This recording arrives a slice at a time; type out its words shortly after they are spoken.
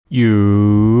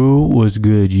Yo, what's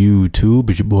good YouTube?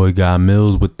 It's your boy Guy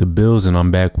Mills with the Bills, and I'm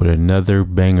back with another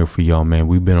banger for y'all, man.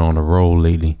 We've been on a roll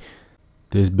lately.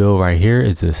 This build right here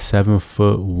is a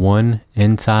 7'1"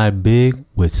 inside big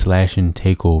with slashing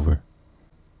takeover.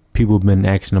 People have been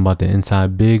asking about the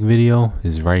inside big video.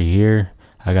 It's right here.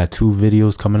 I got two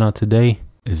videos coming out today.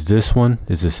 It's this one.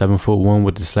 It's a 7'1"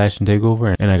 with the slashing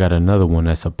takeover, and I got another one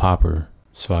that's a popper.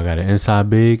 So I got an inside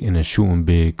big and a shooting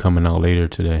big coming out later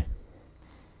today.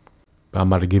 I'm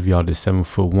about to give y'all the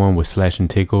 7'1" with slashing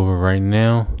takeover right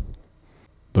now.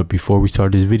 But before we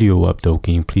start this video up though,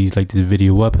 can you please like this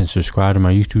video up and subscribe to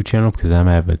my YouTube channel, because I'm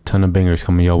gonna have a ton of bangers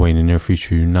coming your way in the near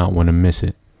future. You do not want to miss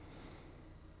it.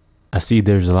 I see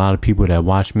there's a lot of people that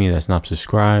watch me that's not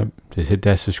subscribed. Just hit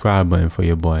that subscribe button for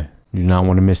your boy. You do not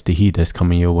want to miss the heat that's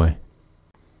coming your way.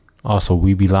 Also,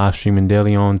 we be live streaming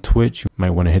daily on Twitch. You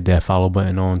might want to hit that follow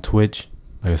button on Twitch.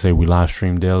 Like I said, we live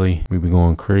stream daily. We be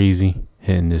going crazy.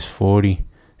 Hitting this 40.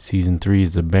 Season 3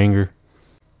 is a banger.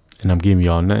 And I'm giving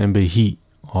y'all nothing but heat.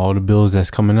 All the builds that's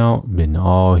coming out been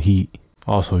all heat.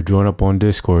 Also, join up on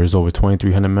Discord. There's over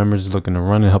 2,300 members looking to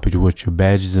run and help you with your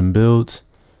badges and builds.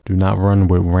 Do not run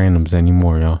with randoms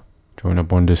anymore, y'all. Join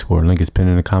up on Discord. Link is pinned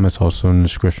in the comments, also in the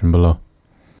description below.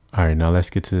 Alright, now let's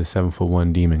get to the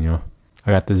 7'1" demon, y'all. I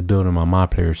got this build in my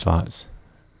player slots.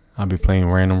 I'll be playing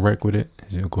random rec with it.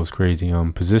 It goes crazy.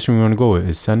 Position we want to go with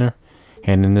is center.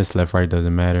 Hand in this, left, right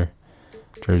doesn't matter.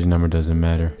 Jersey number doesn't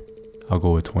matter. I'll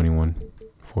go with 21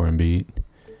 for Embiid.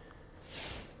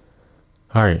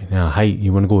 Alright, now height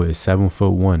you want to go with is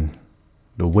 7'1".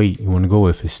 The weight you want to go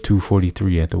with is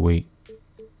 243 at the weight.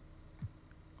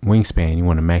 Wingspan, you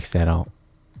want to max that out.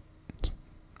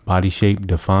 Body shape,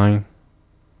 define.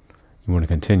 You want to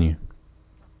continue.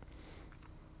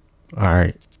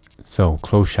 Alright, so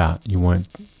close shot, you want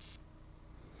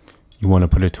to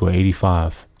put it to an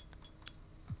 85.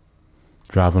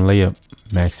 Driving layup,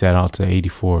 max that out to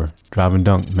 84. Driving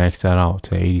dunk, max that out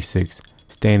to 86.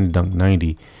 Standing dunk,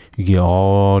 90. You get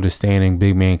all the standing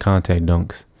big man contact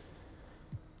dunks,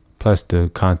 plus the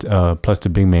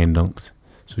big man dunks.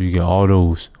 So you get all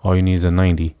those. All you need is a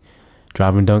 90.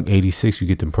 Driving dunk, 86. You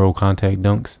get the pro contact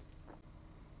dunks.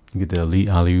 You get the elite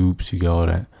alley oops. You get all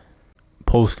that.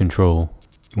 Post control,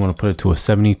 you want to put it to a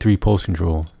 73 post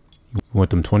control. You want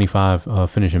them 25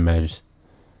 finishing badges.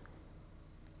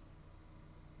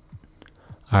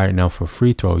 Alright, now for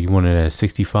free throw, you want it at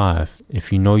 65.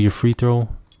 If you know your free throw,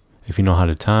 if you know how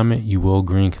to time it, you will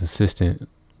green consistent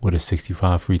with a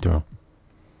 65 free throw.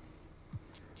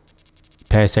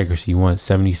 Pass accuracy, you want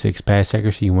 76 pass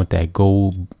accuracy. You want that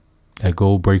gold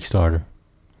break starter.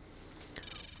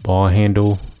 Ball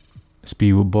handle,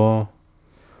 speed with ball.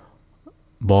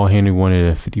 Ball handle, you want it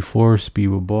at 54. Speed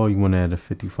with ball, you want it at a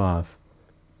 55.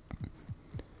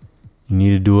 You need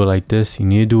to do it like this. You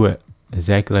need to do it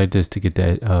exactly like this to get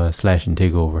that slash and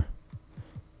takeover.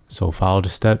 So follow the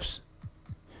steps.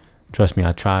 Trust me,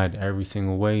 I tried every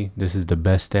single way. This is the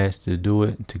best stats to do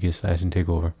it to get slash and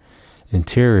takeover.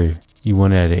 Interior, you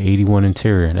want it at an 81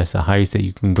 interior. That's the highest that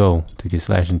you can go to get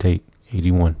slash and take.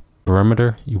 81.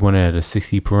 Perimeter, you want it at a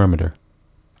 60 perimeter.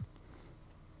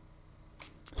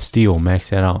 Steal,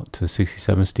 max that out to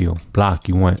 67 steal. Block,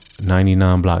 you want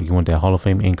 99 block. You want that Hall of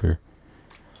Fame anchor.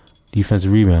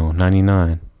 Defensive rebound,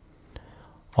 99.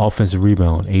 Offensive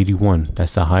rebound, 81.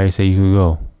 That's the highest that you can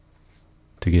go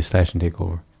to get slash and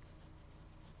takeover.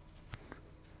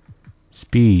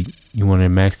 Speed, you want to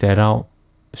max that out.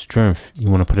 Strength, you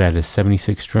want to put it at a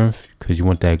 76 strength, because you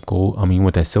want that you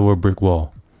want that silver brick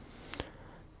wall.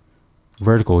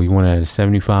 Vertical, you want it at a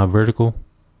 75 vertical.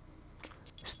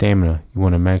 Stamina, you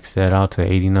want to max that out to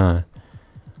 89.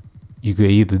 You could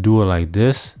either do it like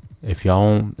this. If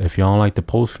y'all don't like the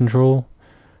post control,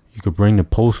 you could bring the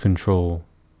post control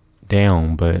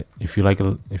down. But if you like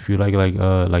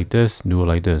like this, do it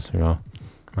like this, y'all,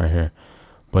 right here.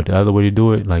 But the other way to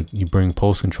do it, like you bring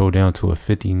post control down to a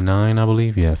 59, I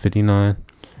believe. Yeah, 59.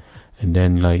 And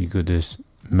then like you could just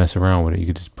mess around with it. You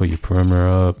could just put your perimeter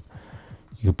up.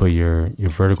 You could put your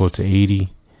vertical to 80,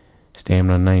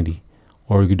 stamina 90.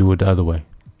 Or you could do it the other way.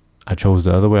 I chose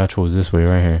the other way. I chose this way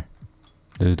right here.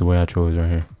 This is the way I chose right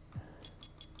here.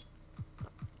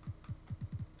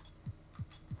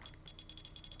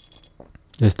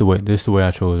 This is the way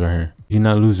I chose right here. You're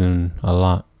not losing a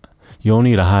lot. You don't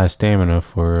need a high stamina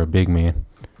for a big man.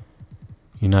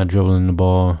 You're not dribbling the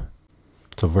ball.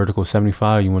 It's a vertical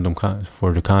 75. You want them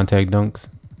for the contact dunks.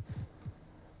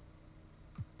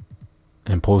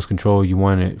 And post control, you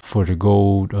want it for the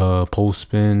gold post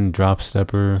spin, drop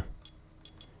stepper.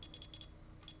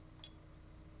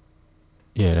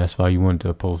 Yeah, that's why you want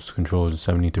the post controls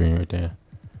 73 right there.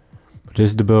 But this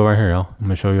is the build right here, y'all. I'm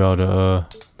gonna show y'all the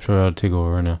Show y'all the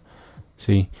takeover right now.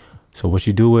 See? So what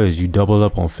you do is you double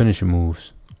up on finishing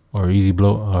moves or easy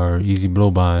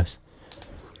blow bys.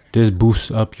 This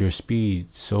boosts up your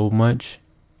speed so much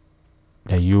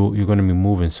that you're gonna be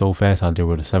moving so fast out there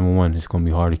with a 7-1. It's gonna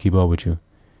be hard to keep up with you.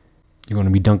 You're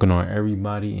gonna be dunking on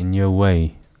everybody in your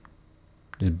way.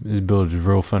 This build is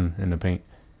real fun in the paint.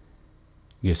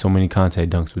 You get so many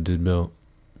contact dunks with this build.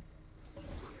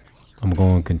 I'm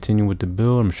going to continue with the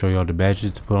build. I'm going to show y'all the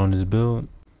badges to put on this build.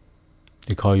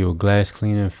 They call you a glass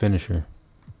cleaning finisher.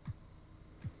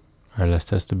 Alright, let's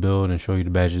test the build and show you the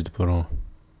badges to put on.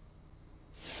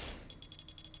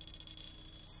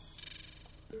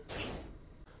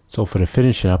 So for the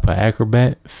finishing, I put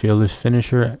acrobat, fearless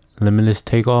finisher, limitless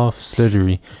takeoff,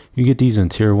 slithery. You get these in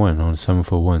tier 1 on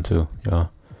 7'1" too, y'all.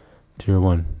 Tier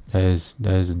 1. That is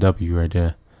a W right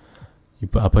there.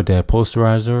 I put that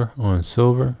posterizer on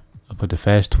silver. I put the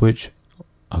fast twitch,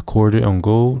 I cord it on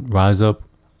gold. Rise up,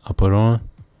 I put on.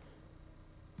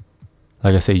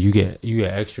 Like I said, you get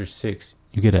extra 6.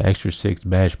 You get an extra 6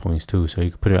 badge points too. So you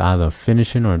can put it either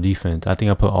finishing or defense. I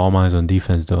think I put all mine on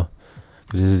defense though.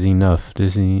 This is enough.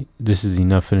 This is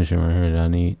enough finishing right here that I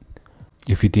need.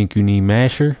 If you think you need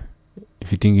masher,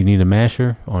 if you think you need a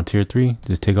masher on tier 3,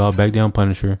 just take off back down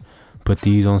punisher. Put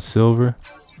these on silver.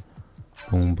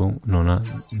 Boom, boom.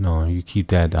 No, you keep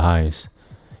that at the highest.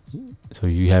 So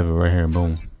you have it right here,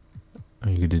 boom. Or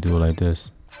you could do it like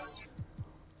this.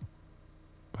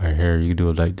 Right here, you could do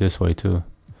it like this way too.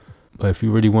 But if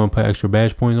you really want to put extra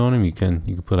badge points on them, you can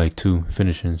put like 2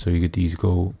 finishing, so you get these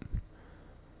gold.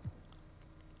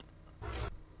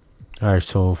 Alright,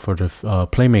 so for the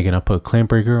playmaking, I put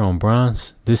Clampbreaker on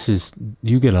bronze.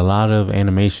 You get a lot of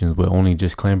animations with only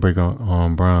just Clampbreaker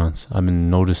on bronze. I've been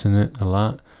noticing it a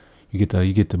lot. You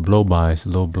get the blow-bys,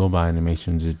 little blow-by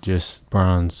animations. It's just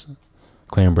bronze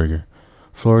Clampbreaker.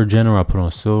 Flora General, I put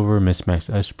on silver.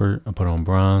 Mismatch Expert, I put on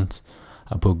bronze.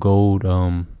 I put gold,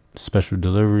 special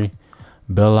delivery.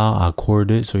 Bailout, I cord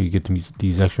it, so you get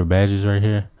these extra badges right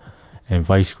here. And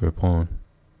Vice Grip on.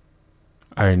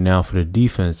 Alright, now for the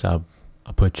defense, I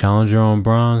put Challenger on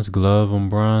bronze, Glove on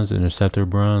bronze, Interceptor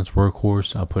bronze,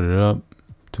 Workhorse, I put it up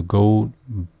to gold.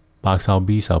 Box Out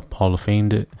Beast, I Hall of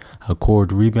Famed it. I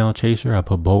cord Rebound Chaser, I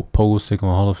put Pogo Stick on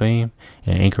Hall of Fame,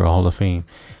 and Anchor Hall of Fame.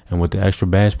 And with the extra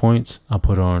badge points, I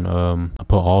put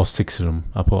all 6 of them.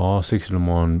 I put all 6 of them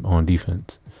on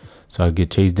defense. So I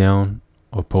get chased down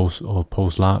or post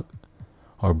lock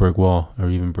or brick wall or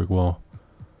even brick wall.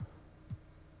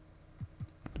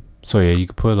 So yeah, you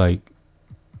could put like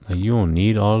you don't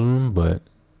need all of them, but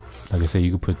like I said,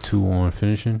 you could put 2 on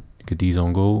finishing, get these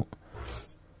on gold,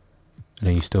 and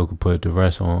then you still could put the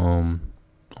rest on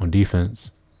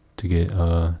defense to get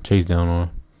chased down on.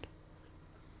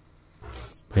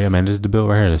 But yeah, man, this is the build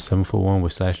right here, the 7'1"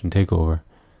 with slash and takeover.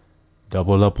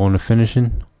 Double up on the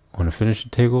finishing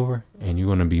takeover, and you're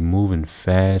gonna be moving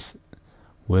fast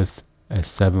with a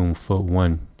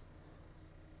 7'1".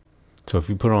 So if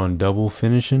you put on double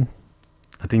finishing,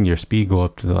 I think your speed go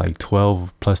up to like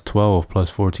 12 plus 12 plus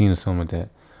 14 or something like that.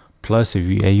 Plus,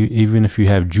 even if you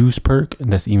have juice perk,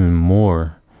 that's even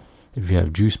more. If you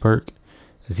have juice perk,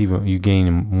 that's even, you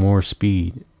gain more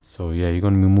speed. So yeah, you're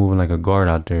gonna be moving like a guard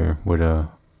out there with a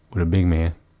big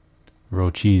man, real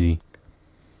cheesy.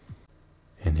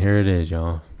 And here it is,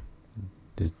 y'all.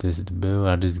 This is the build.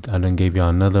 I done gave y'all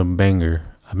another banger.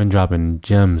 I've been dropping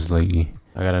gems lately.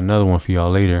 I got another one for y'all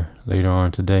later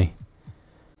on today.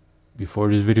 Before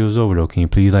this video is over though, can you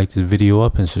please like this video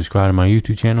up and subscribe to my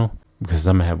YouTube channel? Because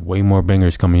I'm gonna have way more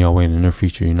bangers coming y'all way in the near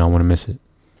future. You don't want to miss it.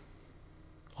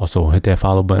 Also, hit that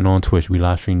follow button on Twitch. We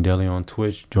live stream daily on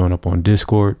Twitch. Join up on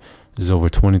Discord. There's over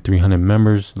 2,300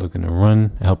 members looking to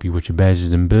run, help you with your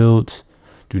badges and builds.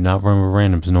 Do not run with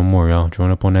randoms no more, y'all. Join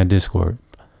up on that Discord.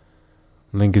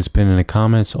 Link is pinned in the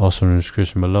comments, also in the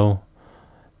description below,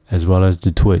 as well as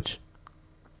the Twitch.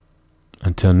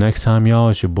 Until next time, y'all,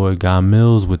 it's your boy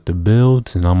GAWD with the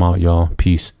builds, and I'm out, y'all.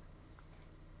 Peace.